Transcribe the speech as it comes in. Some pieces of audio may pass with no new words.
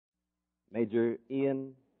Major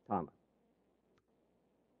Ian Thomas.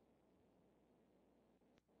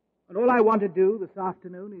 And all I want to do this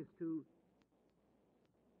afternoon is to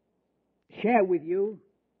share with you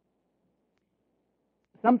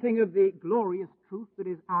something of the glorious truth that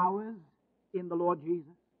is ours in the Lord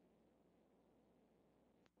Jesus,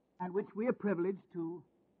 and which we are privileged to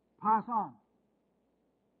pass on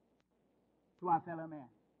to our fellow man.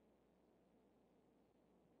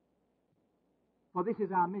 For this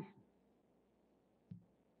is our mission,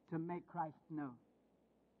 to make Christ known.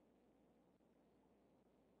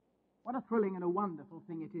 What a thrilling and a wonderful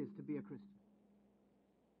thing it is to be a Christian.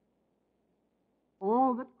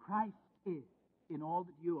 All that Christ is in all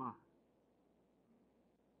that you are.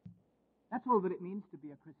 That's all that it means to be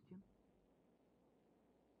a Christian.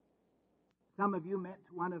 Some of you met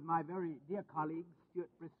one of my very dear colleagues, Stuart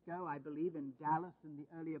Briscoe, I believe, in Dallas in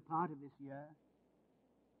the earlier part of this year.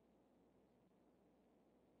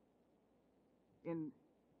 In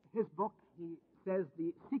his book, he says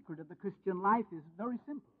the secret of the Christian life is very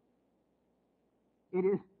simple. It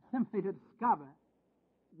is simply to discover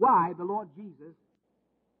why the Lord Jesus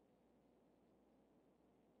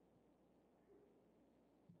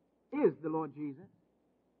is the Lord Jesus,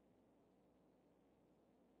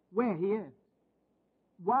 where he is,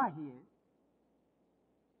 why he is,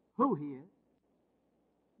 who he is,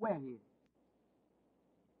 where he is.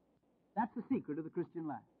 That's the secret of the Christian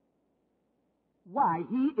life. Why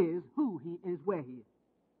he is, who he is, where he is.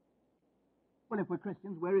 Well, if we're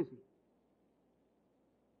Christians, where is he?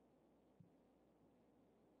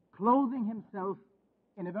 Clothing himself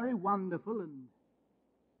in a very wonderful and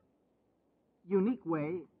unique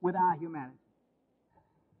way with our humanity.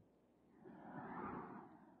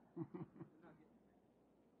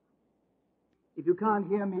 If you can't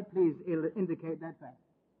hear me, please indicate that fact.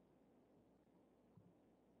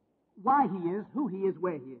 Why he is, who he is,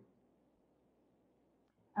 where he is.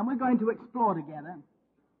 And we're going to explore together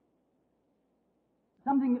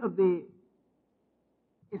something of the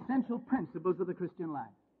essential principles of the Christian life.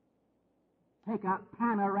 Take a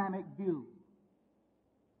panoramic view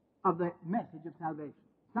of the message of salvation.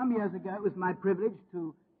 Some years ago, it was my privilege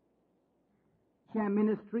to share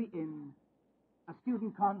ministry in a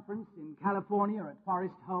student conference in California at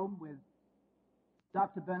Forest Home with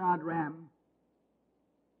Dr. Bernard Ram.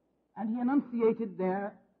 And he enunciated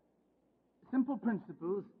there simple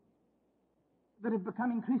principles that have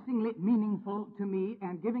become increasingly meaningful to me,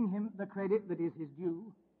 and giving him the credit that is his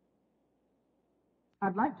due,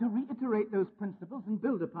 I'd like to reiterate those principles and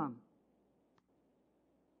build upon them.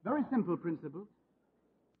 Very simple principles.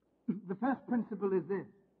 The first principle is this: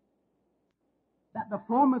 that the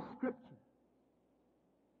form of Scripture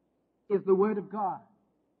is the Word of God.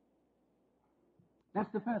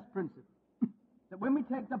 That's the first principle. That when we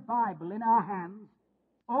take the Bible in our hands,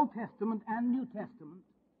 Old Testament and New Testament,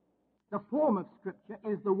 the form of Scripture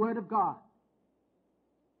is the Word of God.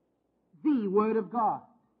 The Word of God.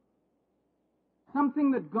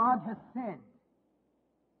 Something that God has said.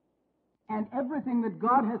 And everything that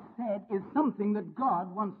God has said is something that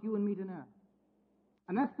God wants you and me to know.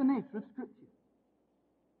 And that's the nature of Scripture.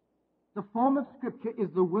 The form of Scripture is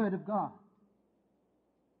the Word of God.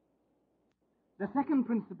 The second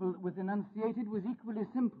principle that was enunciated was equally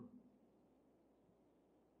simple.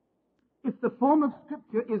 If the form of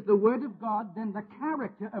Scripture is the Word of God, then the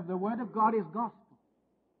character of the Word of God is gospel.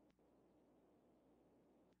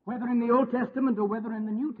 Whether in the Old Testament or whether in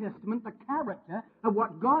the New Testament, the character of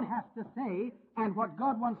what God has to say and what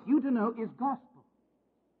God wants you to know is gospel.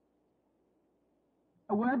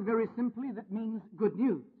 A word very simply that means good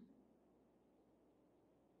news.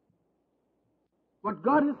 What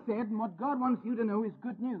God has said and what God wants you to know is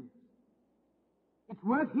good news. It's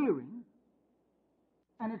worth hearing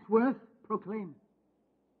and it's worth proclaiming.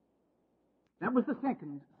 That was the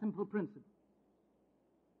second simple principle.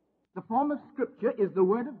 The form of Scripture is the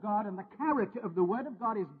Word of God, and the character of the Word of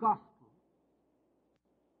God is gospel.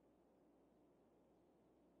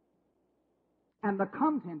 And the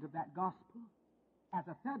content of that gospel, as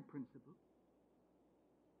a third principle,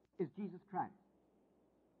 is Jesus Christ.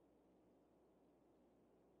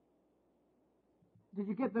 Did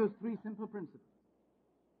you get those three simple principles?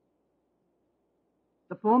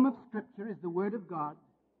 The form of Scripture is the Word of God.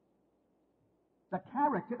 The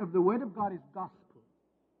character of the Word of God is gospel.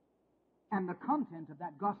 And the content of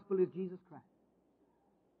that gospel is Jesus Christ.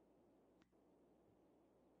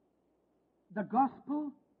 The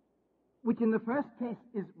gospel, which in the first case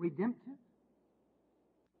is redemptive,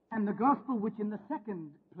 and the gospel which in the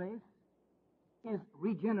second place is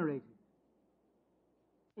regenerated.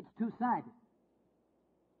 It's two-sided.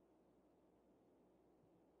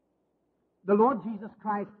 The Lord Jesus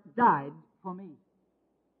Christ died for me.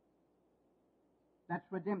 That's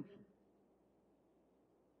redemption.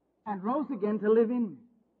 And rose again to live in me.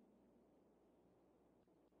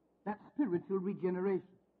 That's spiritual regeneration.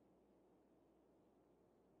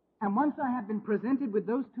 And once I have been presented with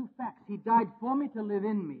those two facts, He died for me to live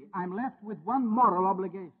in me, I'm left with one moral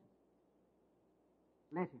obligation.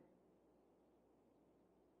 Let Him.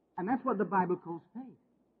 And that's what the Bible calls faith.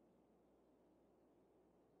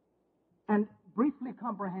 And briefly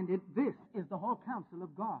comprehended, this is the whole counsel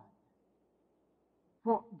of God.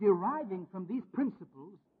 For deriving from these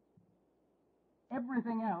principles,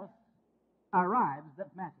 everything else arrives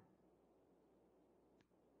that matters.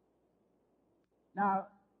 Now,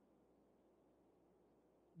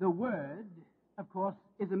 the Word, of course,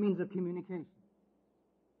 is a means of communication.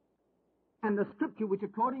 And the Scripture, which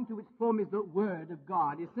according to its form is the Word of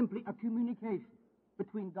God, is simply a communication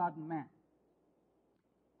between God and man.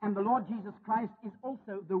 And the Lord Jesus Christ is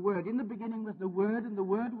also the Word. In the beginning was the Word, and the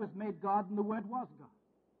Word was made God, and the Word was God.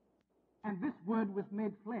 And this Word was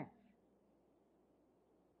made flesh.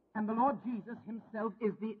 And the Lord Jesus Himself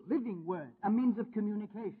is the living Word, a means of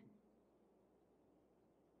communication.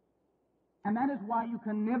 And that is why you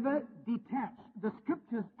can never detach the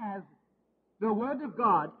Scriptures as the Word of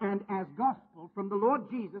God and as gospel from the Lord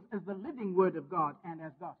Jesus as the living Word of God and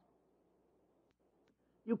as gospel.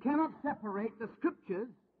 You cannot separate the Scriptures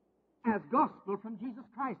as gospel from Jesus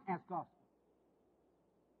Christ as gospel.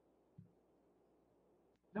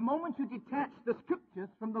 The moment you detach the Scriptures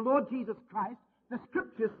from the Lord Jesus Christ, the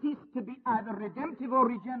Scriptures cease to be either redemptive or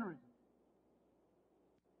regenerative.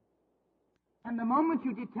 And the moment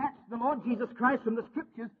you detach the Lord Jesus Christ from the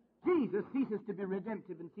Scriptures, Jesus ceases to be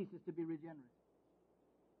redemptive and ceases to be regenerative.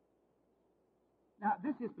 Now,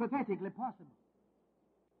 this is pathetically possible.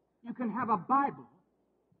 You can have a Bible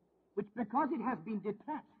which, because it has been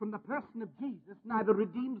detached from the person of Jesus, neither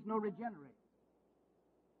redeems nor regenerates.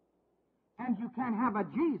 And you can have a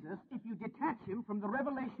Jesus, if you detach Him from the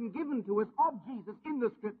revelation given to us of Jesus in the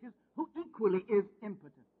Scriptures, who equally is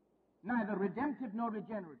impotent, neither redemptive nor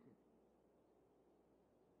regenerative.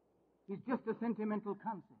 He's just a sentimental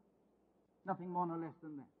concept, nothing more nor less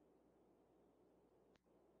than that.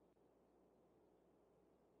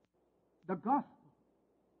 The gospel,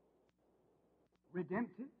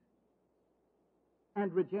 redemptive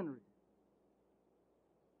and regenerative.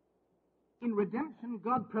 In redemption,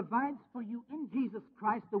 God provides for you in Jesus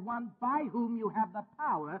Christ the one by whom you have the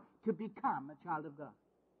power to become a child of God.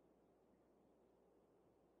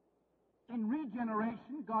 In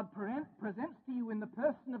regeneration, God presents to you in the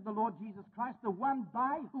person of the Lord Jesus Christ the one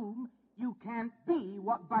by whom you can be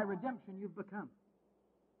what by redemption you've become.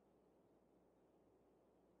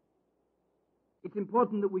 It's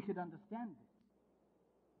important that we should understand this.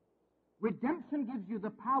 Redemption gives you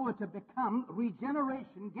the power to become.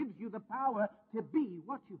 Regeneration gives you the power to be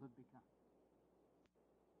what you have become.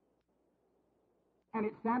 And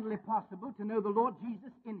it's sadly possible to know the Lord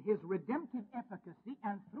Jesus in His redemptive efficacy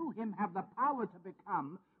and through Him have the power to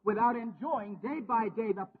become without enjoying day by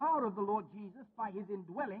day the power of the Lord Jesus by His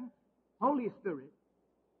indwelling Holy Spirit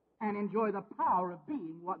and enjoy the power of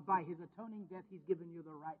being what by His atoning death He's given you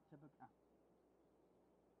the right to become.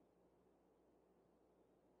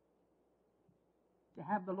 To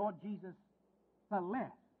have the Lord Jesus for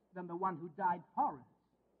less than the one who died for us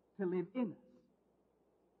to live in us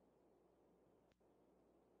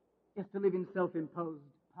is to live in self-imposed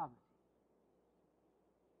poverty.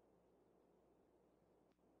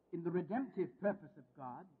 In the redemptive purpose of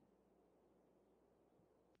God,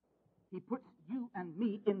 He puts you and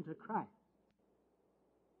me into Christ.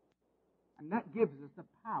 And that gives us the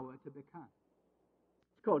power to become.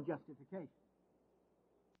 It's called justification.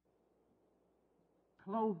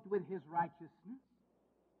 Clothed with His righteousness,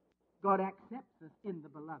 God accepts us in the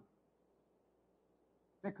beloved.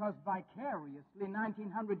 Because vicariously,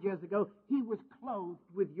 1900 years ago, He was clothed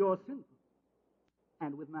with your sinfulness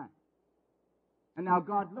and with mine. And now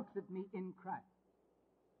God looks at me in Christ.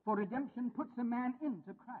 For redemption puts a man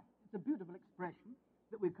into Christ. It's a beautiful expression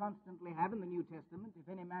that we constantly have in the New Testament. If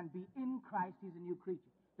any man be in Christ, he's a new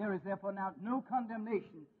creature. There is therefore now no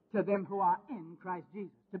condemnation to them who are in Christ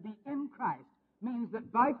Jesus. To be in Christ means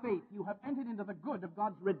that by faith you have entered into the good of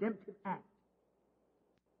God's redemptive act.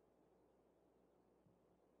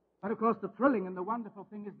 But of course the thrilling and the wonderful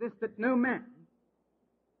thing is this, that no man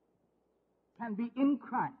can be in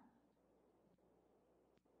Christ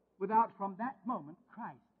without from that moment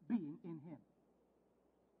Christ being in him.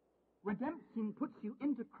 Redemption puts you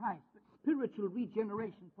into Christ, but spiritual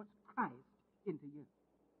regeneration puts Christ into you.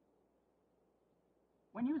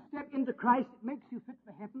 When you step into Christ, it makes you fit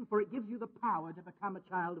for heaven, for it gives you the power to become a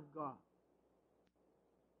child of God.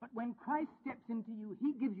 But when Christ steps into you,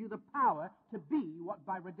 he gives you the power to be what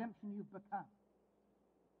by redemption you've become.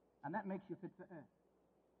 And that makes you fit for earth.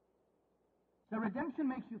 So redemption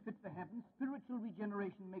makes you fit for heaven. Spiritual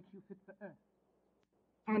regeneration makes you fit for earth.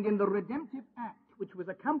 And in the redemptive act, which was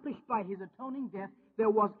accomplished by his atoning death, there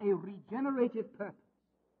was a regenerative purpose,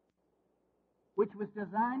 which was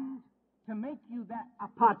designed to make you a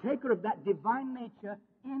partaker of that divine nature,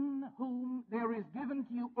 in whom there is given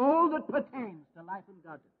to you all that pertains to life and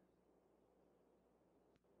godliness.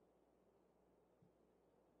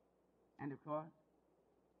 And of course,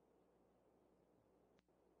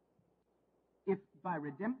 if by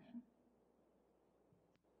redemption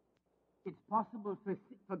it's possible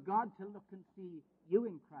for God to look and see you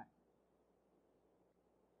in Christ,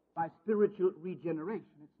 by spiritual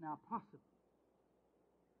regeneration it's now possible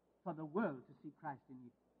for the world to see Christ in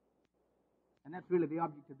you. And that's really the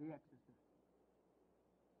object of the exorcism.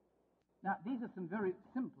 Now, these are some very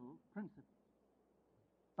simple principles,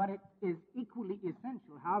 but it is equally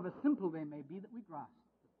essential, however simple they may be, that we grasp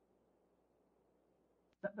them.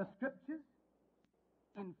 That the Scriptures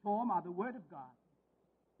in form are the Word of God,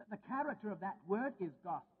 that the character of that Word is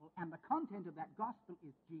gospel, and the content of that gospel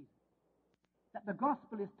is Jesus. That the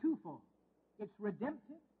gospel is twofold. It's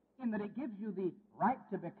redemptive, in that it gives you the right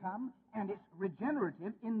to become, and it's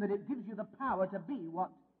regenerative in that it gives you the power to be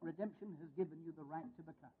what redemption has given you the right to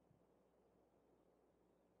become.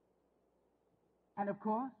 And of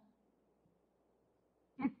course,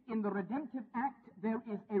 if in the redemptive act there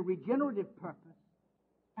is a regenerative purpose,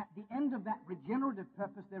 at the end of that regenerative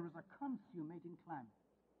purpose there is a consummating climax.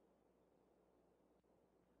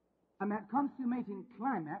 And that consummating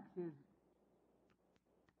climax is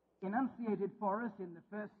enunciated for us in the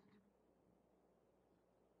first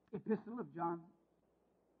epistle of John.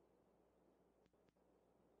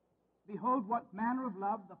 Behold, what manner of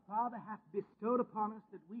love the Father hath bestowed upon us,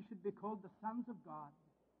 that we should be called the sons of God.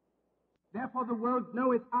 Therefore the world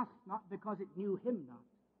knoweth us not, because it knew him not.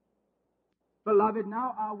 Beloved,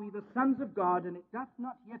 now are we the sons of God, and it doth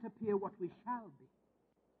not yet appear what we shall be.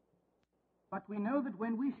 But we know that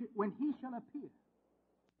when he shall appear,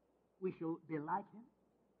 we shall be like him,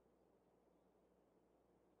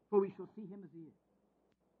 for we shall see him as he is.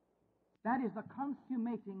 That is the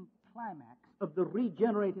consummating climax of the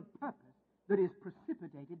regenerative purpose that is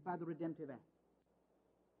precipitated by the redemptive act.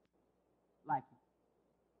 Like him.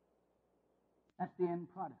 That's the end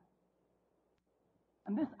product.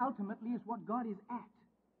 And this ultimately is what God is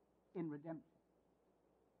at in redemption.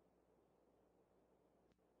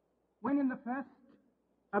 When in the 1st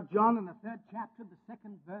of John, in the 3rd chapter, the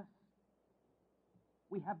 2nd verse,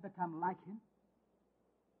 we have become like him,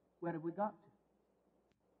 where have we got to?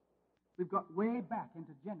 We've got way back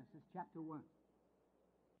into Genesis chapter 1.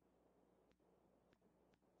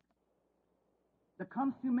 The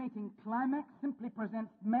consummating climax simply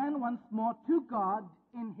presents man once more to God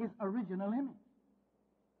in his original image.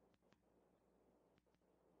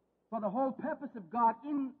 For the whole purpose of God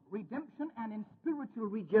in redemption and in spiritual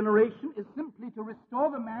regeneration is simply to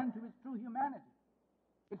restore the man to his true humanity.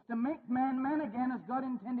 It's to make man man again as God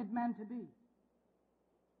intended man to be.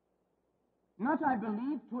 Not, I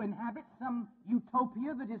believe, to inhabit some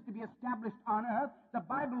utopia that is to be established on earth. The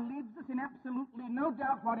Bible leaves us in absolutely no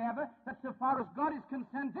doubt whatever that so far as God is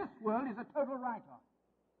concerned, this world is a total write-off.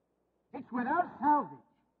 It's without salvage.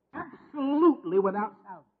 Absolutely without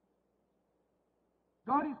salvage.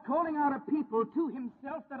 God is calling out a people to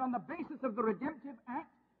himself that on the basis of the redemptive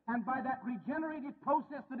act and by that regenerative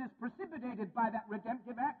process that is precipitated by that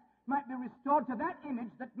redemptive act might be restored to that image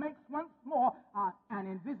that makes once more an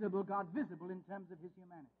invisible God visible in terms of his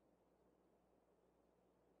humanity.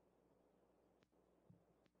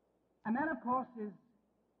 And that, of course, is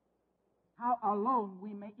how alone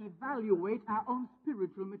we may evaluate our own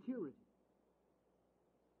spiritual maturity.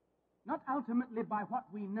 Not ultimately by what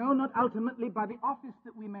we know, not ultimately by the office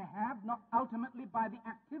that we may have, not ultimately by the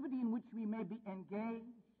activity in which we may be engaged,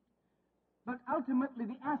 but ultimately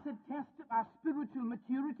the acid test of our spiritual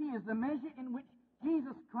maturity is the measure in which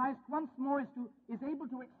Jesus Christ once more is able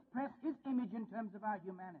to express his image in terms of our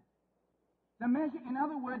humanity. The measure, in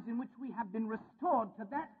other words, in which we have been restored to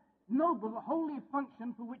that noble, holy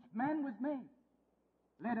function for which man was made.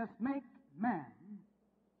 Let us make man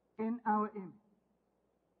in our image,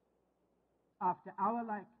 after our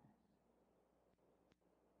likeness.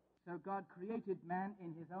 So God created man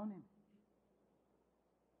in his own image.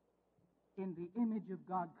 In the image of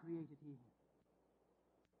God created he him.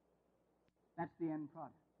 That's the end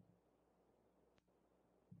product.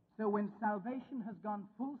 So when salvation has gone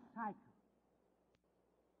full cycle,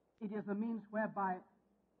 it is a means whereby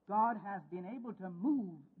God has been able to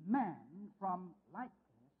move man from likeness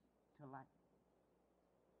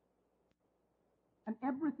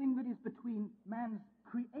everything that is between man's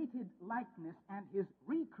created likeness and his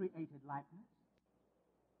recreated likeness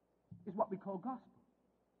is what we call gospel.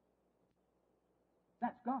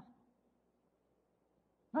 That's gospel.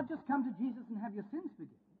 Not just come to Jesus and have your sins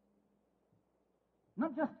forgiven.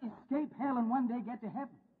 Not just escape hell and one day get to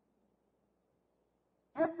heaven.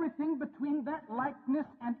 Everything between that likeness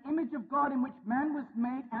and image of God in which man was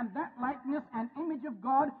made and that likeness and image of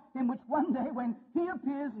God in which one day when he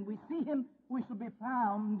appears and we see him, we shall be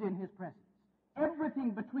found in his presence.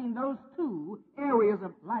 Everything between those two areas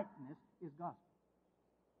of likeness is gospel.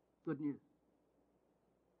 Good news.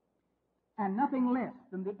 And nothing less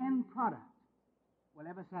than the end product will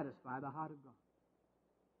ever satisfy the heart of God.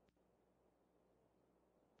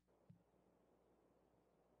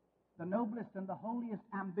 The noblest and the holiest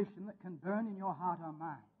ambition that can burn in your heart or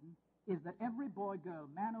mind is that every boy, girl,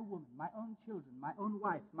 man or woman, my own children, my own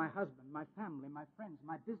wife, my husband, my family, my friends,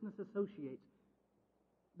 my business associates,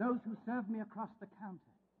 those who serve me across the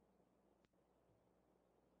counter,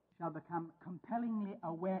 shall become compellingly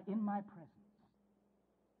aware in my presence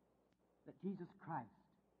that Jesus Christ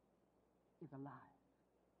is alive,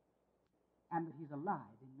 and that he's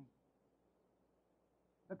alive in me.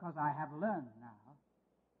 Because I have learned now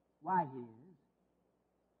why he is,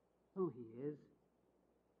 who he is,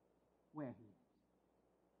 where he is.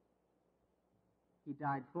 He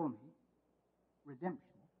died for me,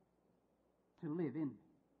 redemption, to live in me,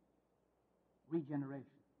 regeneration.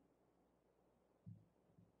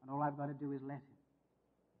 And all I've got to do is let him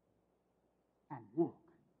and walk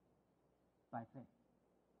by faith.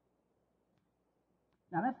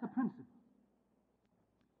 Now that's the principle.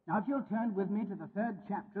 Now if you'll turn with me to the 3rd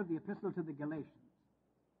chapter of the Epistle to the Galatians.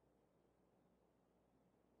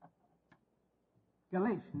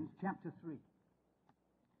 Galatians chapter 3.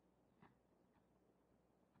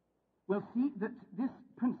 We'll see that this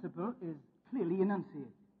principle is clearly enunciated.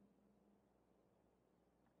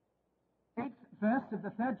 8th verse of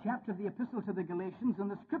the 3rd chapter of the Epistle to the Galatians, and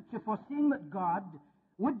the Scripture, foreseeing that God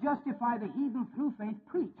would justify the heathen through faith,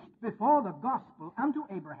 preached before the gospel unto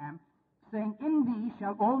Abraham, saying, in thee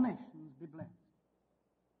shall all nations be blessed.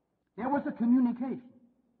 There was a communication.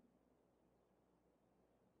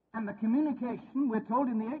 And the communication, we're told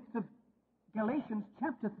in the 8th of Galatians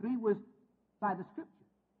chapter 3, was by the Scripture.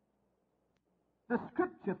 The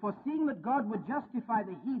Scripture, foreseeing that God would justify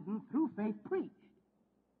the heathen through faith, preached.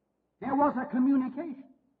 There was a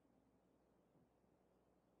communication.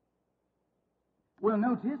 We'll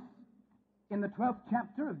notice in the 12th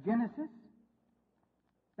chapter of Genesis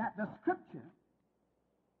that the Scripture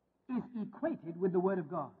is equated with the Word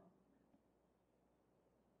of God.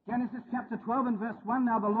 Genesis chapter 12 and verse 1,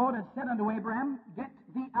 now the Lord had said unto Abraham, get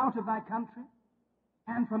thee out of thy country,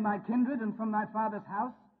 and from thy kindred, and from thy father's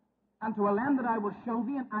house, unto a land that I will show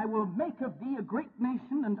thee, and I will make of thee a great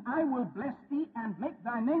nation, and I will bless thee, and make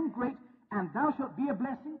thy name great, and thou shalt be a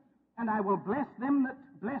blessing, and I will bless them that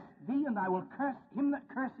bless thee, and I will curse him that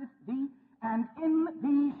curseth thee, and in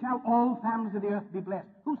thee shall all families of the earth be blessed.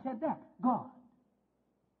 Who said that? God.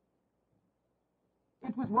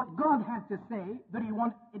 It was what God had to say that he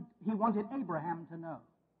wanted Abraham to know.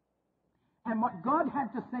 And what God had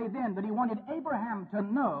to say then that he wanted Abraham to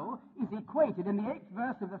know is equated in the 8th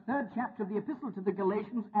verse of the 3rd chapter of the Epistle to the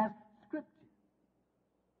Galatians as Scripture.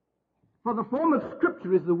 For the form of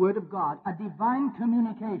Scripture is the Word of God, a divine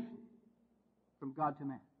communication from God to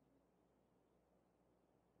man.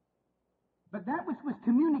 But that which was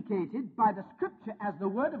communicated by the Scripture as the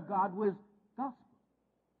Word of God was gospel.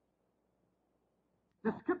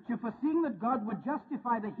 The Scripture, foreseeing that God would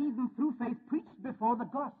justify the heathen through faith, preached before the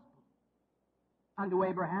gospel unto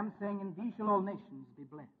Abraham, saying, in thee shall all nations be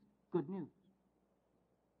blessed. Good news.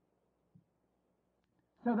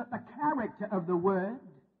 So that the character of the Word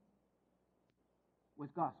was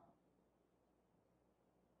gospel.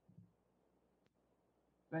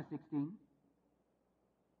 Verse 16,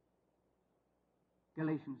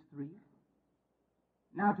 Galatians 3.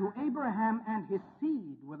 Now to Abraham and his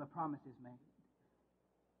seed were the promises made.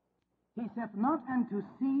 He saith not unto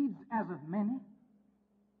seeds as of many,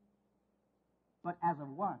 but as of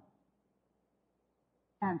one.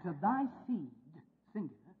 And to thy seed,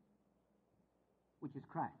 singular, which is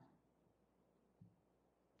Christ.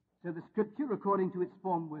 So the Scripture, according to its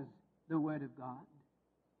form, was the Word of God.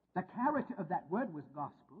 The character of that Word was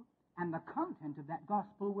gospel, and the content of that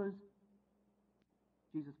gospel was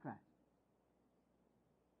Jesus Christ.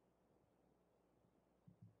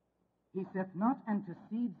 He saith not unto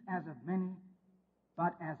seeds as of many,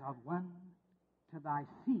 but as of one, to thy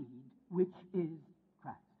seed, which is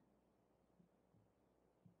Christ.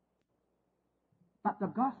 But the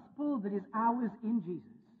gospel that is ours in Jesus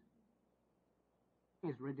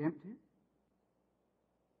is redemptive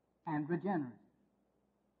and regenerative.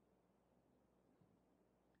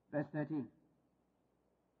 Verse 13.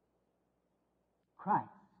 Christ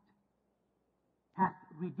hath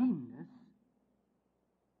redeemed us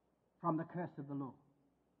from the curse of the law,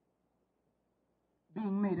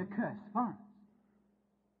 being made a curse for us.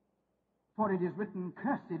 For it is written,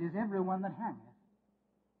 Cursed is everyone that hangeth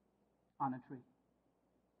on a tree.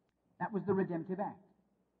 That was the redemptive act.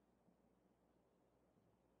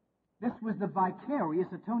 This was the vicarious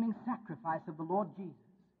atoning sacrifice of the Lord Jesus,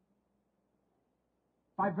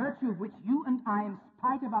 by virtue of which you and I, in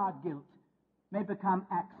spite of our guilt, may become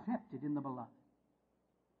accepted in the beloved.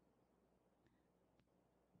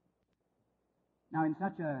 Now, in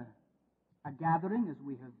such a gathering as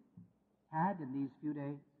we have had in these few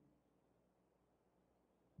days,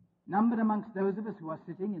 numbered amongst those of us who are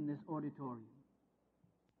sitting in this auditorium,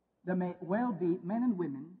 there may well be men and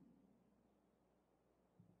women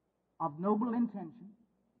of noble intention,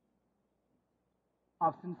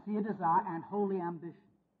 of sincere desire, and holy ambition.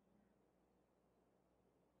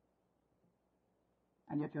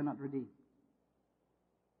 And yet you're not redeemed.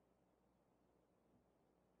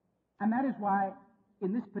 And that is why,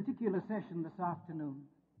 in this particular session this afternoon,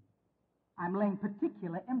 I'm laying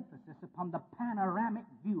particular emphasis upon the panoramic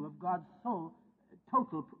view of God's soul,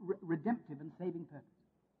 total redemptive and saving purpose.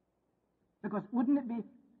 Because wouldn't it be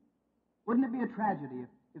a tragedy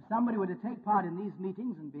if somebody were to take part in these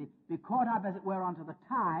meetings and be caught up, as it were, onto the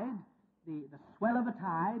tide, the swell of the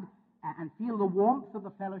tide, and feel the warmth of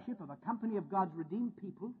the fellowship of a company of God's redeemed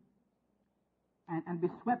people, and be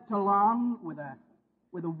swept along with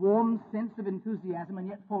a warm sense of enthusiasm, and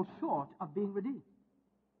yet fall short of being redeemed?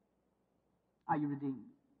 Are you redeemed?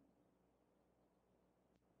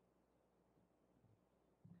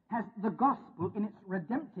 Has the gospel, in its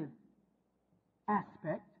redemptive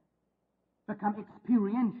aspect, become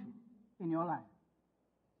experiential in your life?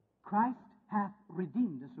 Christ hath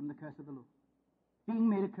redeemed us from the curse of the law, being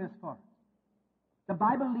made a curse for us. The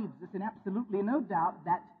Bible leaves us in absolutely no doubt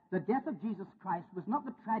that the death of Jesus Christ was not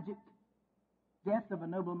the tragic death of a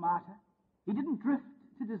noble martyr. He didn't drift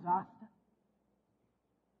to disaster.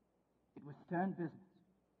 It was stern business.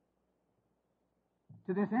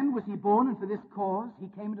 To this end was he born, and for this cause he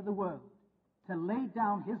came into the world, to lay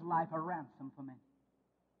down his life a ransom for many.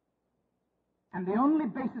 And the only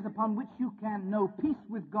basis upon which you can know peace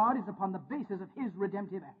with God is upon the basis of his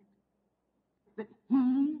redemptive act. That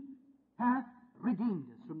he hath redeemed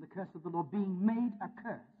us from the curse of the law, being made a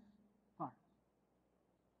curse for us.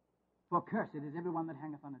 For cursed is everyone that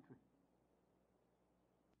hangeth on a tree.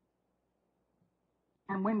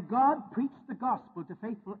 And when God preached the gospel to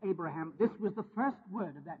faithful Abraham, this was the first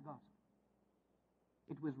word of that gospel.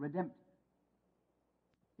 It was redemptive.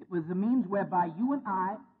 It was the means whereby you and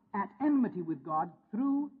I, at enmity with God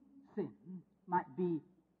through sin, might be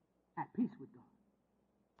at peace with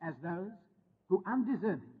God, as those who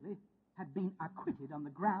undeservingly had been acquitted on the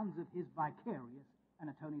grounds of his vicarious and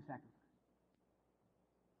atoning sacrifice.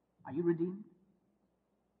 Are you redeemed?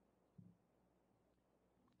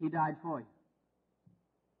 He died for you.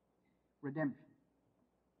 Redemption.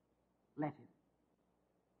 Let him.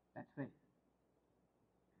 That's faith.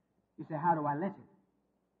 You say, how do I let him?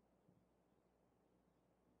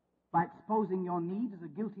 By exposing your need as a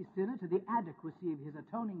guilty sinner to the adequacy of his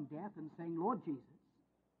atoning death and saying, Lord Jesus,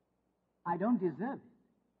 I don't deserve it,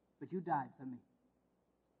 but you died for me.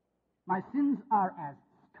 My sins are as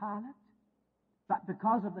scarlet, but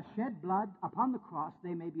because of the shed blood upon the cross,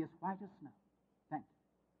 they may be as white as snow. Thank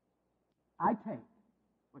you. I take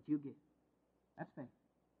what you give. That's faith.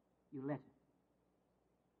 You let it.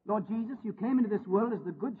 Lord Jesus, you came into this world as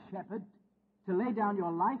the good shepherd to lay down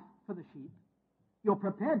your life for the sheep. You're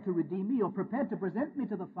prepared to redeem me. You're prepared to present me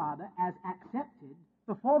to the Father as accepted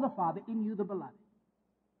before the Father in you, the beloved.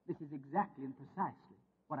 This is exactly and precisely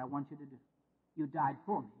what I want you to do. You died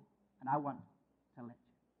for me, and I want to let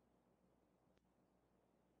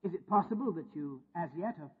you. Is it possible that you, as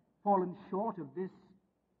yet, have fallen short of this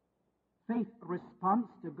faith response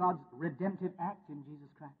to God's redemptive act in Jesus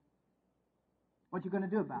Christ? What are you going to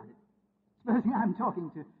do about it? Supposing I'm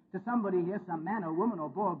talking to somebody here, some man or woman or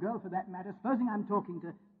boy or girl for that matter, supposing I'm talking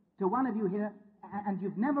to one of you here and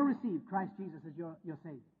you've never received Christ Jesus as your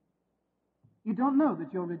Savior. You don't know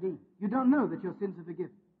that you're redeemed. You don't know that your sins are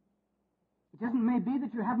forgiven. It doesn't may be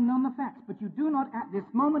that you haven't known the facts, but you do not at this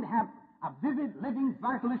moment have a vivid, living,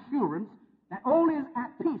 vital assurance that all is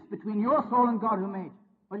at peace between your soul and God who made you.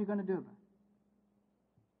 What are you going to do about it?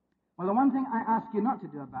 Well, the one thing I ask you not to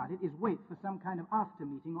do about it is wait for some kind of after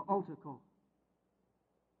meeting or altar call.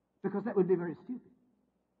 Because that would be very stupid.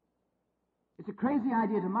 It's a crazy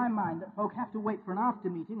idea to my mind that folk have to wait for an after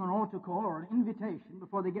meeting or an altar call or an invitation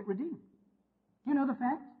before they get redeemed. Do you know the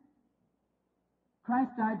fact? Christ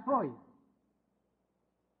died for you.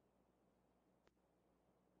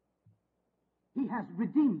 He has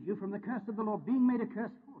redeemed you from the curse of the law, being made a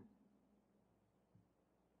curse for you.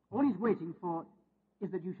 All he's waiting for is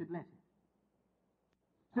that you should let him.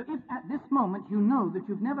 So if at this moment you know that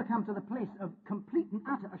you've never come to the place of complete and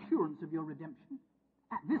utter assurance of your redemption,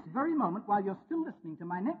 at this very moment, while you're still listening to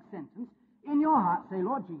my next sentence, in your heart say,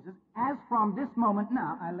 Lord Jesus, as from this moment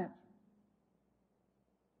now, I let you.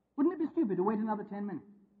 Wouldn't it be stupid to wait another 10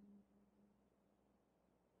 minutes?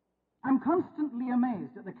 I'm constantly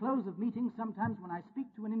amazed at the close of meetings sometimes when I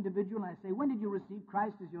speak to an individual and I say, when did you receive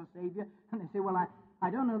Christ as your Savior? And they say, well, I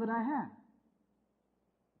don't know that I have.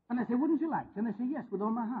 And I say, wouldn't you like to? And they say, yes, with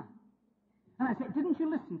all my heart. And I say, didn't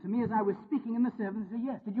you listen to me as I was speaking in the service? And they say,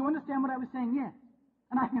 yes. Did you understand what I was saying? Yes.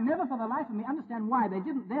 And I can never for the life of me understand why they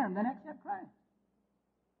didn't there and then accept Christ.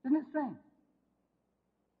 Isn't it strange?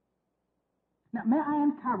 Now, may I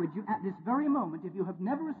encourage you at this very moment, if you have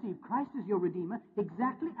never received Christ as your Redeemer,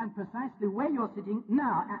 exactly and precisely where you're sitting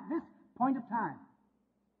now at this point of time,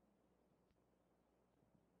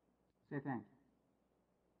 say thank you.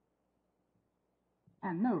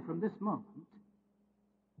 And know from this moment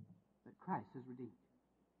that Christ has redeemed you.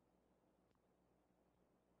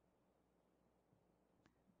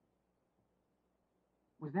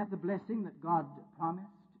 Was that the blessing that God promised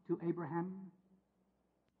to Abraham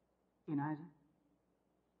in Isaac?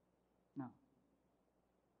 No.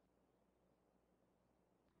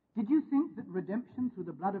 Did you think that redemption through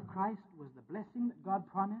the blood of Christ was the blessing that God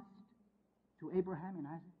promised to Abraham in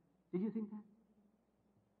Isaac? Did you think that?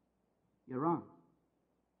 You're wrong.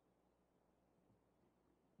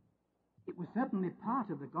 It was certainly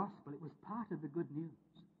part of the gospel. It was part of the good news.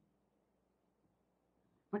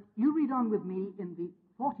 But you read on with me in the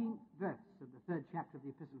 14th verse of the 3rd chapter of the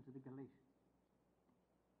Epistle to the Galatians.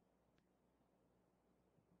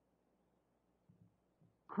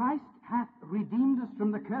 Christ hath redeemed us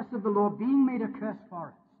from the curse of the law, being made a curse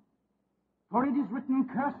for us. For it is written,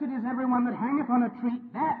 cursed is everyone that hangeth on a tree.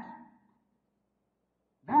 That.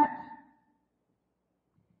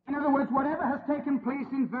 In other words, whatever has taken place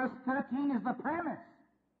in verse 13 is the premise.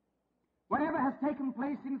 Whatever has taken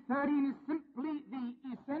place in 13 is simply the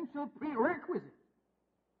essential prerequisite.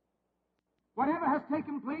 Whatever has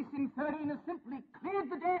taken place in 13 has simply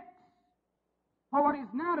cleared the decks for what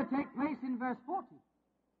is now to take place in verse 40.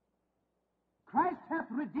 Christ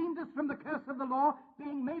hath redeemed us from the curse of the law,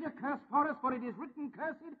 being made a curse for us, for it is written,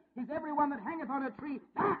 cursed is everyone that hangeth on a tree.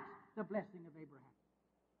 That's the blessing of Abraham.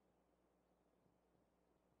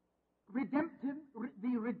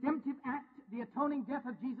 The redemptive act, the atoning death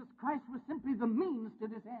of Jesus Christ was simply the means to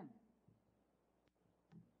this end.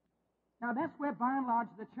 Now that's where, by and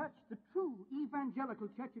large, the church, the true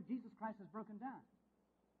evangelical church of Jesus Christ, has broken down.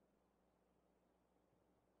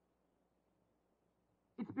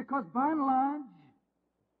 It's because, by and large,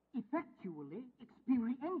 effectually,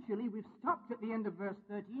 experientially, we've stopped at the end of verse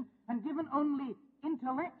 13 and given only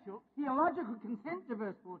intellectual, theological consent to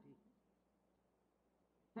verse 14.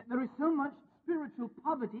 That there is so much spiritual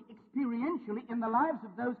poverty experientially in the lives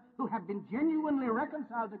of those who have been genuinely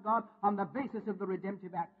reconciled to God on the basis of the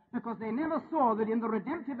redemptive act, because they never saw that in the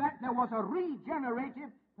redemptive act there was a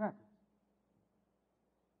regenerative purpose.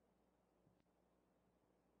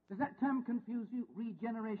 Does that term confuse you?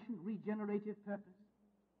 Regeneration, regenerative purpose?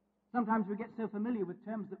 Sometimes we get so familiar with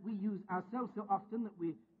terms that we use ourselves so often that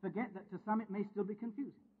we forget that to some it may still be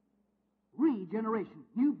confusing. Regeneration,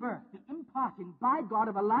 new birth, the imparting by God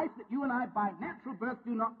of a life that you and I by natural birth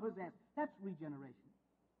do not possess. That's regeneration.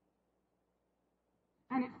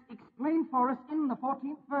 And it's explained for us in the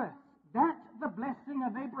 14th verse, that the blessing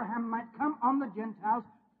of Abraham might come on the Gentiles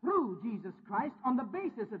through Jesus Christ on the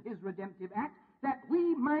basis of his redemptive act, that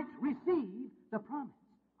we might receive the promise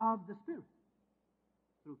of the Spirit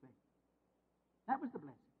through faith. That was the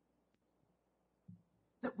blessing.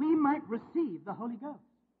 That we might receive the Holy Ghost.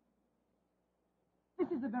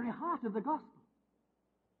 This is the very heart of the gospel.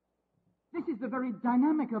 This is the very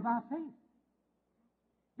dynamic of our faith.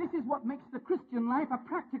 This is what makes the Christian life a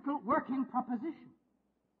practical working proposition.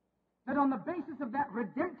 That on the basis of that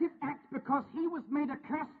redemptive act, because he was made a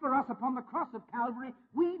curse for us upon the cross of Calvary,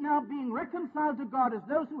 we now being reconciled to God as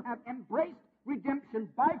those who have embraced redemption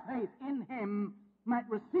by faith in him might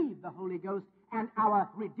receive the Holy Ghost, and our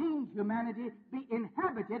redeemed humanity be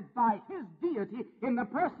inhabited by his deity in the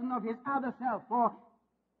person of his other self. For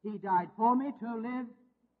he died for me to live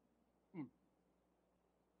in.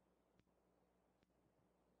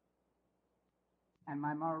 And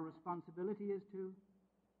my moral responsibility is to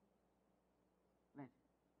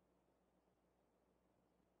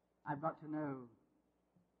I've got to know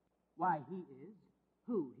why he is,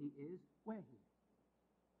 who he is, where he is.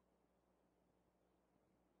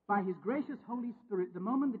 By his gracious Holy Spirit, the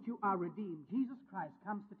moment that you are redeemed, Jesus Christ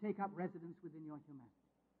comes to take up residence within your humanity.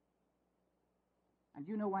 And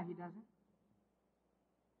you know why he does it?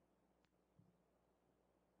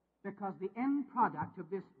 Because the end product of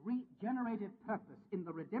this regenerative purpose in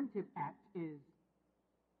the redemptive act is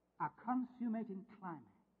a consummating climax.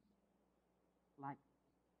 Like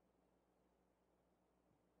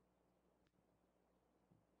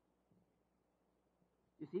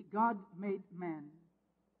you see, God made man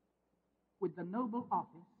with the noble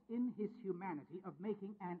office in his humanity of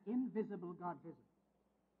making an invisible God visible.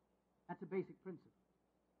 That's a basic principle.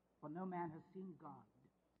 For no man has seen God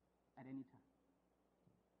at any time.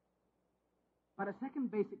 But a second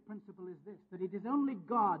basic principle is this, that it is only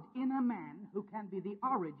God in a man who can be the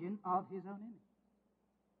origin of his own image.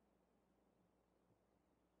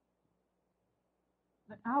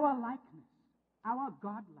 That our likeness, our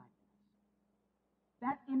God-likeness,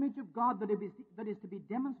 that image of God that is to be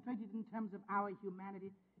demonstrated in terms of our humanity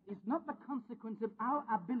is not the consequence of our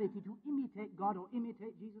ability to imitate God or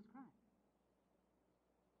imitate Jesus Christ.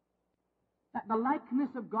 That the likeness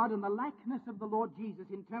of God and the likeness of the Lord Jesus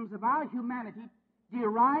in terms of our humanity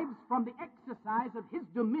derives from the exercise of his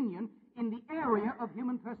dominion in the area of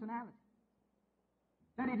human personality.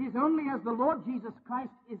 That it is only as the Lord Jesus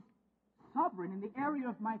Christ is sovereign in the area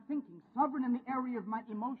of my thinking, sovereign in the area of my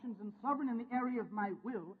emotions, and sovereign in the area of my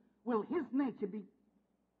will his nature be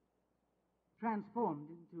transformed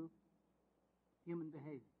into human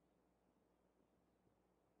behavior.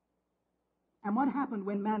 And what happened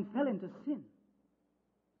when man fell into sin?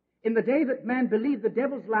 In the day that man believed the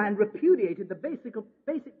devil's lie and repudiated the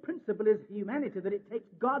basic principle is humanity, that it takes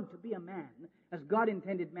God to be a man, as God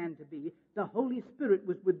intended man to be, the Holy Spirit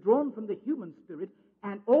was withdrawn from the human spirit,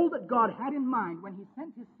 and all that God had in mind when he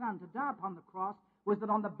sent his Son to die upon the cross was that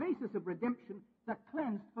on the basis of redemption, the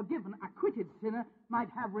cleansed, forgiven, acquitted sinner might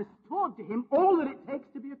have restored to him all that it takes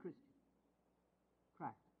to be a Christian.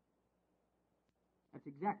 Christ. That's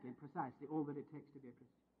exactly, precisely, all that it takes to be a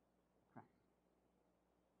Christian. Christ.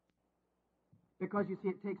 Because, you see,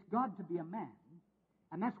 it takes God to be a man,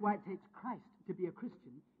 and that's why it takes Christ to be a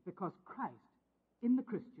Christian, because Christ, in the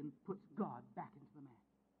Christian, puts God back into the man.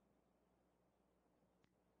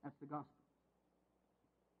 That's the gospel.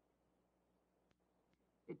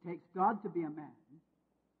 It takes God to be a man.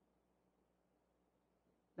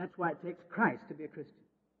 That's why it takes Christ to be a Christian.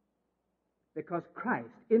 Because Christ,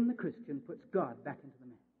 in the Christian, puts God back into the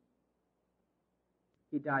man.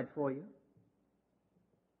 He died for you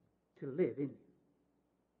to live in you.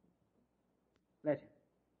 Let him.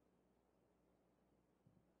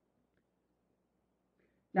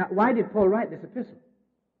 Now, why did Paul write this epistle?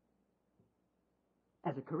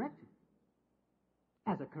 As a corrective.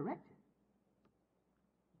 As a corrective.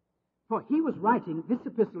 For he was writing this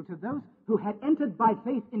epistle to those who had entered by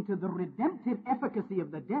faith into the redemptive efficacy of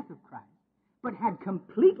the death of Christ, but had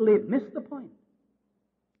completely missed the point.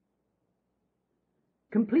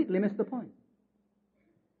 Completely missed the point.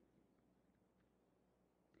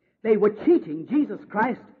 They were cheating Jesus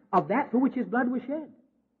Christ of that for which his blood was shed.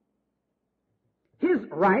 His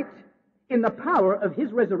right, in the power of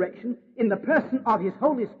his resurrection, in the person of his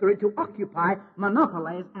Holy Spirit, to occupy,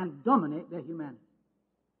 monopolize, and dominate their humanity.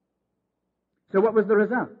 So what was the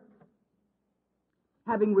result?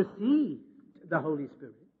 Having received the Holy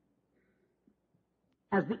Spirit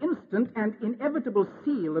as the instant and inevitable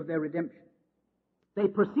seal of their redemption, they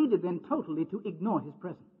proceeded then totally to ignore his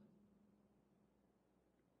presence.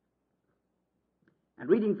 And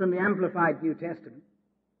reading from the Amplified New Testament,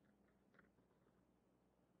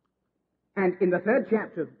 and in the 3rd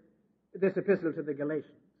chapter of this epistle to the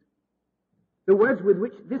Galatians, the words with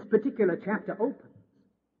which this particular chapter opens,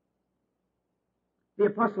 the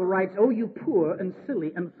apostle writes, "O you poor and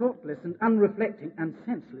silly and thoughtless and unreflecting and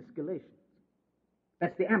senseless Galatians."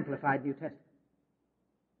 That's the Amplified New Testament.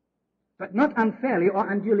 But not unfairly or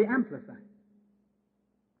unduly amplified.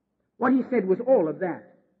 What he said was all of that.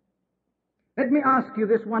 Let me ask you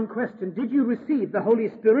this one question. Did you receive the Holy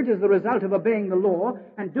Spirit as the result of obeying the law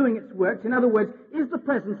and doing its works? In other words, is the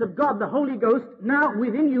presence of God, the Holy Ghost, now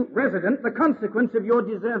within you resident, the consequence of your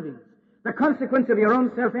deservings, the consequence of your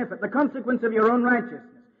own self-effort, the consequence of your own righteousness?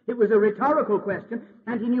 It was a rhetorical question,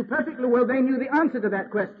 and he knew perfectly well they knew the answer to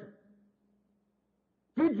that question.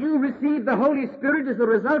 Did you receive the Holy Spirit as the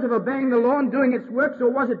result of obeying the law and doing its works, or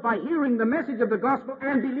was it by hearing the message of the gospel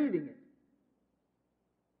and believing it?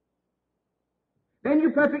 They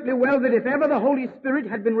knew perfectly well that if ever the Holy Spirit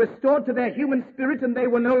had been restored to their human spirit and they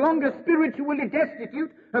were no longer spiritually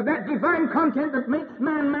destitute of that divine content that makes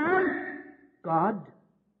man man, God,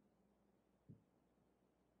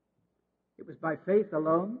 it was by faith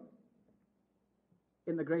alone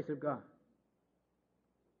in the grace of God.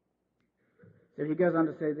 So he goes on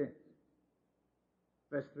to say this,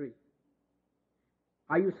 verse 3.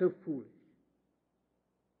 Are you so foolish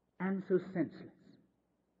and so senseless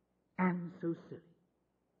and so silly,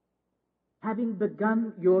 having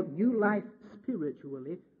begun your new life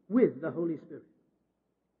spiritually with the Holy Spirit,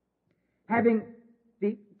 having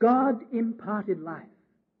the God-imparted life?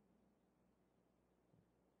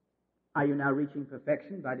 Are you now reaching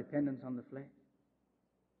perfection by dependence on the flesh?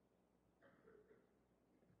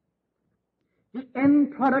 The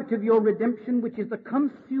end product of your redemption, which is the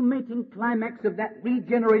consummating climax of that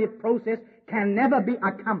regenerative process, can never be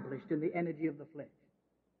accomplished in the energy of the flesh.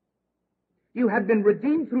 You have been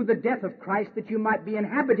redeemed through the death of Christ that you might be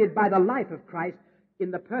inhabited by the life of Christ in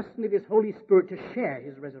the person of His Holy Spirit to share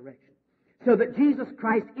His resurrection. So that Jesus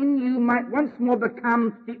Christ in you might once more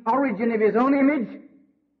become the origin of His own image,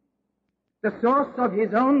 the source of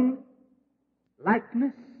His own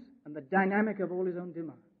likeness, and the dynamic of all His own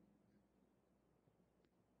demands.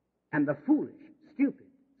 And the foolish, stupid,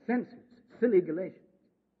 senseless, silly Galatians,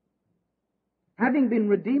 having been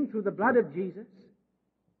redeemed through the blood of Jesus,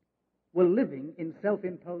 were living in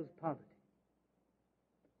self-imposed poverty.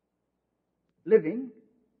 Living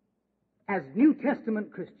as New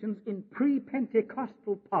Testament Christians in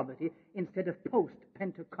pre-Pentecostal poverty instead of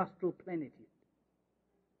post-Pentecostal plenitude.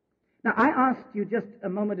 Now, I asked you just a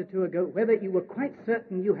moment or two ago whether you were quite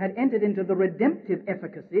certain you had entered into the redemptive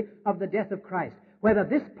efficacy of the death of Christ, whether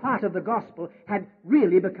this part of the gospel had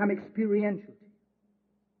really become experiential.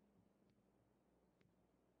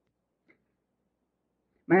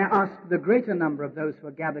 May I ask the greater number of those who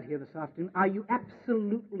are gathered here this afternoon, are you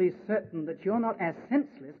absolutely certain that you're not as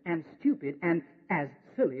senseless and stupid and as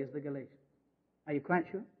silly as the Galatians? Are you quite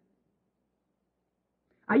sure?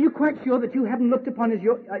 Are you quite sure that you haven't looked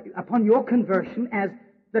upon your conversion as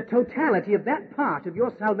the totality of that part of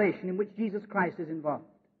your salvation in which Jesus Christ is involved?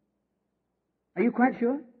 Are you quite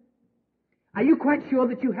sure? Are you quite sure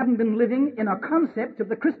that you haven't been living in a concept of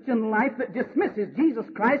the Christian life that dismisses Jesus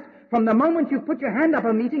Christ from the moment you put your hand up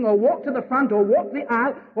a meeting or walked to the front or walked the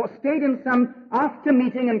aisle or stayed in some after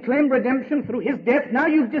meeting and claimed redemption through His death? Now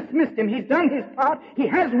you've dismissed Him. He's done His part. He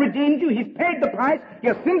has redeemed you. He's paid the price.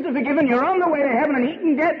 Your sins are forgiven. You're on the way to heaven, and He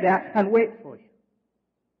can get there and wait for you.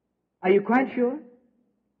 Are you quite sure?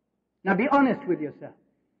 Now be honest with yourself.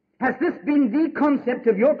 Has this been the concept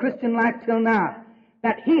of your Christian life till now?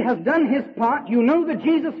 That He has done His part, you know the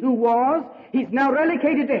Jesus who was, He's now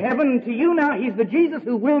relegated to heaven, and to you now He's the Jesus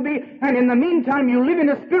who will be, and in the meantime you live in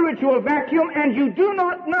a spiritual vacuum, and you do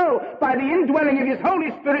not know by the indwelling of His Holy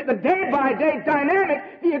Spirit the day-by-day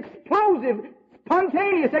dynamic, the explosive,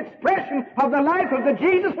 spontaneous expression of the life of the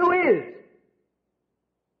Jesus who is.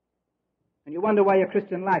 And you wonder why your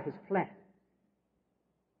Christian life is flat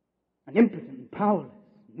and impotent and powerless,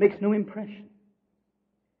 makes no impression.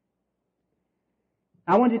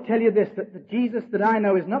 I want to tell you this, that the Jesus that I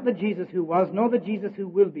know is not the Jesus who was, nor the Jesus who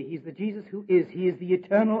will be. He's the Jesus who is. He is the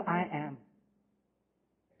eternal I am.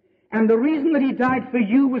 And the reason that He died for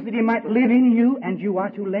you was that He might live in you, and you are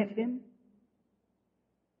to let Him.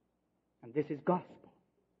 And this is gospel.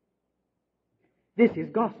 This is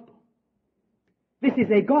gospel. This is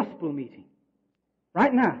a gospel meeting.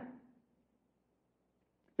 Right now.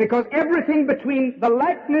 Because everything between the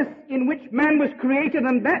likeness in which man was created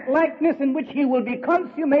and that likeness in which he will be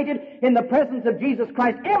consummated in the presence of Jesus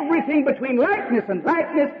Christ, everything between likeness and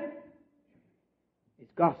likeness is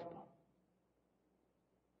gospel.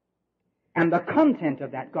 And the content of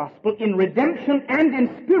that gospel in redemption and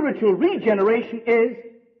in spiritual regeneration is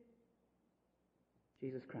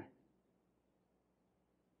Jesus Christ.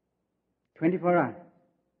 24 hours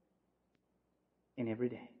in every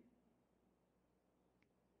day.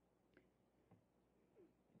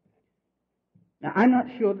 Now, I'm not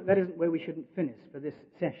sure that isn't where we shouldn't finish for this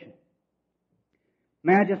session.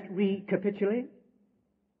 May I just recapitulate?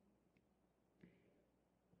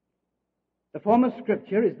 The form of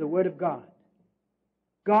Scripture is the Word of God.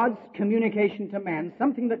 God's communication to man,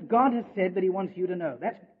 something that God has said that He wants you to know.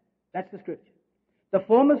 That's the Scripture. The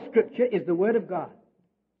form of Scripture is the Word of God.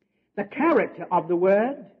 The character of the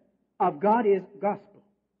Word of God is gospel.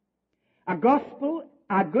 A gospel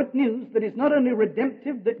are good news that is not only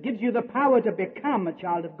redemptive, that gives you the power to become a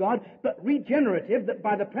child of God, but regenerative, that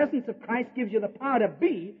by the presence of Christ gives you the power to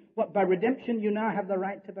be what by redemption you now have the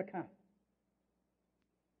right to become.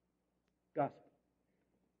 Gospel.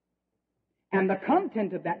 And the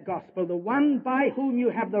content of that gospel, the one by whom you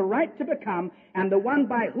have the right to become, and the one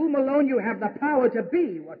by whom alone you have the power to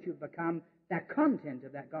be what you've become, that content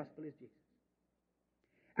of that gospel is Jesus.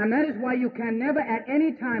 And that is why you can never at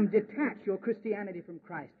any time detach your Christianity from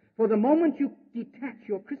Christ. For the moment you detach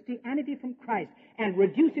your Christianity from Christ and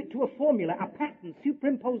reduce it to a formula, a pattern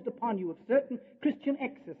superimposed upon you of certain Christian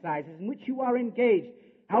exercises in which you are engaged,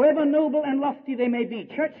 however noble and lofty they may be,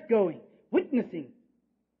 church-going, witnessing,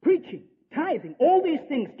 preaching, tithing, all these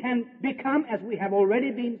things can become, as we have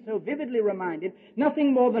already been so vividly reminded,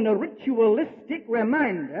 nothing more than a ritualistic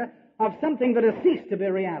reminder of something that has ceased to be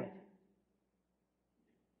reality.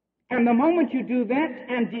 And the moment you do that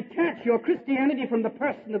and detach your Christianity from the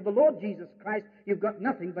person of the Lord Jesus Christ, you've got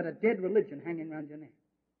nothing but a dead religion hanging around your neck.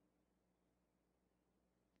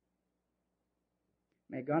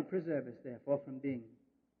 May God preserve us, therefore, from being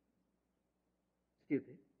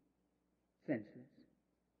stupid, senseless,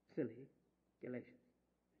 silly Galatians,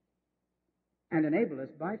 and enable us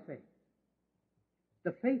by faith,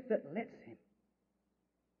 the faith that lets him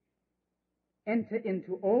enter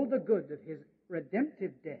into all the good of his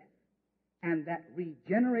redemptive death and that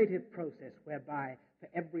regenerative process whereby for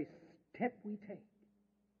every step we take,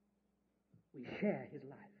 we share his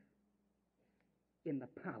life in the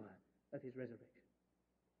power of his resurrection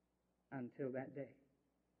until that day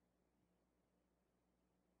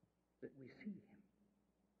that we see him.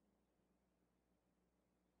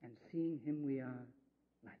 And seeing him, we are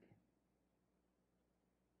like him.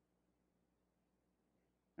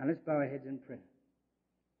 Now let's bow our heads in prayer.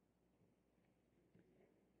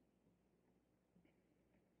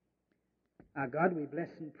 Our God, we bless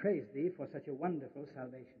and praise thee for such a wonderful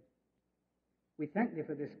salvation. We thank thee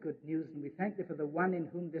for this good news, and we thank thee for the one in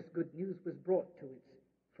whom this good news was brought to its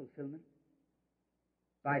fulfillment,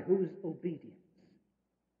 by whose obedience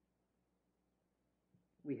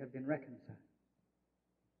we have been reconciled.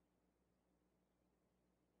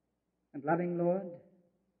 And loving Lord,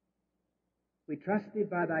 we trust thee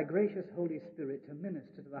by thy gracious Holy Spirit to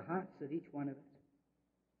minister to the hearts of each one of us.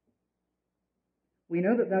 We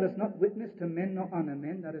know that thou dost not witness to men nor honor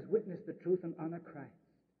men, thou dost witness the truth and honor Christ.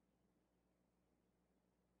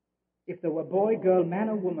 If there were boy, girl, man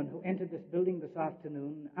or woman who entered this building this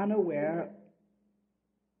afternoon unaware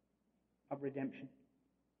of redemption,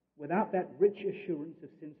 without that rich assurance of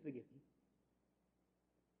sins forgiven,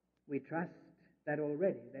 we trust that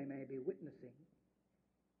already they may be witnessing,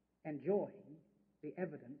 enjoying the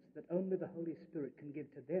evidence that only the Holy Spirit can give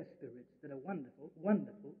to their spirits that a wonderful,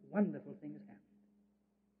 wonderful, wonderful thing has happened.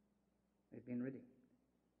 They've been redeemed.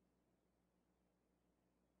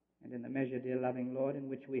 And in the measure, dear loving Lord, in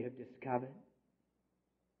which we have discovered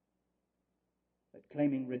that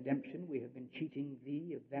claiming redemption, we have been cheating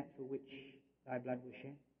thee of that for which thy blood was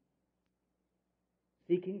shed,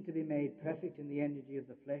 seeking to be made perfect in the energy of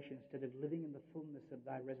the flesh instead of living in the fullness of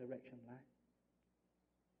thy resurrection life,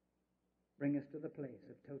 bring us to the place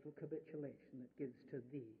of total capitulation that gives to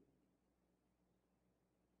thee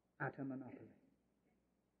utter monopoly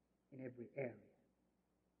in every area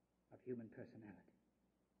of human personality.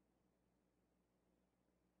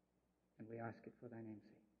 And we ask it for thy name's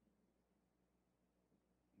sake.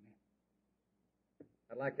 Amen.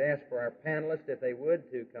 I'd like to ask for our panelists, if they would,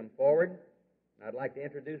 to come forward. I'd like to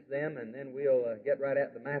introduce them, and then we'll get right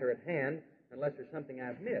at the matter at hand, unless there's something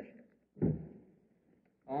I've missed.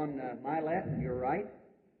 On my left, your right,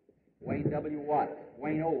 Wayne W. Watts.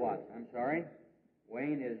 Wayne O. Watts, I'm sorry.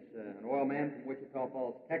 Wayne is an oil man from Wichita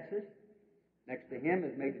Falls, Texas. Next to him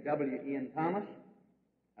is Major W. Ian Thomas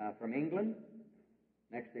from England.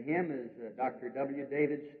 Next to him is Dr. W.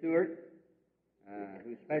 David Stewart,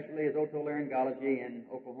 whose specialty is otolaryngology in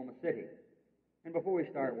Oklahoma City. And before we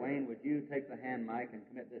start, Wayne, would you take the hand mic and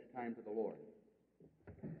commit this time to the Lord?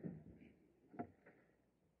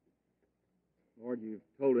 Lord, you've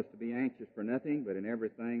told us to be anxious for nothing, but in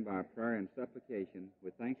everything by prayer and supplication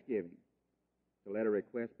with thanksgiving, to let a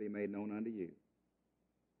request be made known unto you.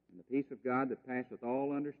 And the peace of God that passeth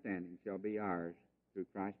all understanding shall be ours through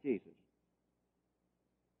Christ Jesus.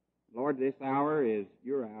 Lord, this hour is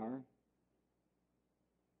your hour.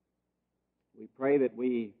 We pray that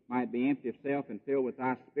we might be empty of self and filled with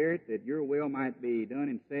thy Spirit, that your will might be done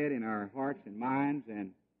and said in our hearts and minds,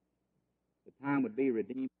 and the time would be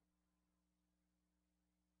redeemed.